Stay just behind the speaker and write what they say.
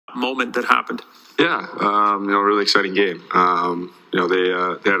moment that happened? Yeah, really exciting game. They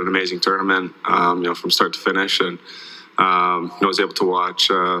had an amazing tournament, from start to finish, and I was able to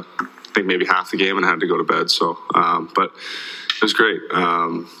watch, I think maybe half the game, and had to go to bed. So, but it was great.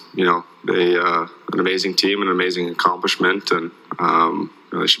 They an amazing team, an amazing accomplishment, and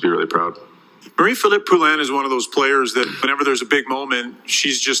they should be really proud. Marie-Philip Poluin is one of those players that whenever there's a big moment,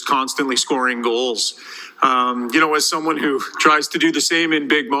 she's just constantly scoring goals. As someone who tries to do the same in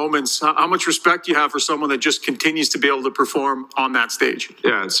big moments, how much respect do you have for someone that just continues to be able to perform on that stage?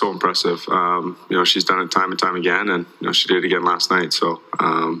 Yeah, it's so impressive. She's done it time and time again, and she did it again last night. So,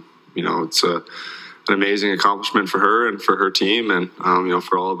 it's an amazing accomplishment for her and for her team, and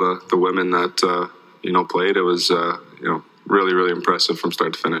for all the women that played. It was really, really impressive from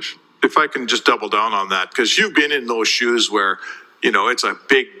start to finish. If I can just double down on that, because you've been in those shoes where, it's a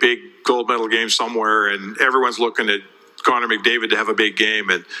big gold medal game somewhere and everyone's looking at Connor McDavid to have a big game.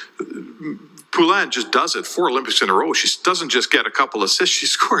 And Poluin just does it 4 Olympics in a row. She doesn't just get a couple assists. She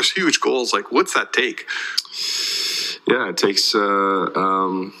scores huge goals. Like, what's that take? Yeah, it takes,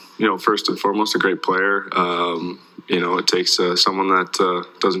 first and foremost, a great player. It takes someone that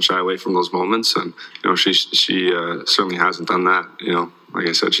doesn't shy away from those moments. And, she certainly hasn't done that. Like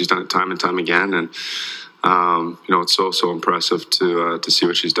I said, she's done it time and time again. And, it's so impressive to see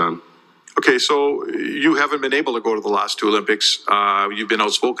what she's done. Okay, so you haven't been able to go to the last 2 Olympics. You've been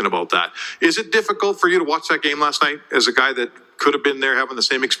outspoken about that. Is it difficult for you to watch that game last night as a guy that could have been there having the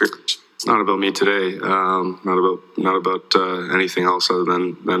same experience? It's not about me today. Not about anything else other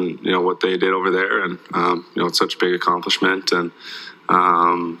than what they did over there, and it's such a big accomplishment. And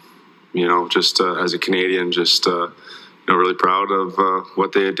just as a Canadian, just really proud of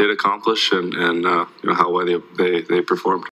what they did accomplish, and how well they performed.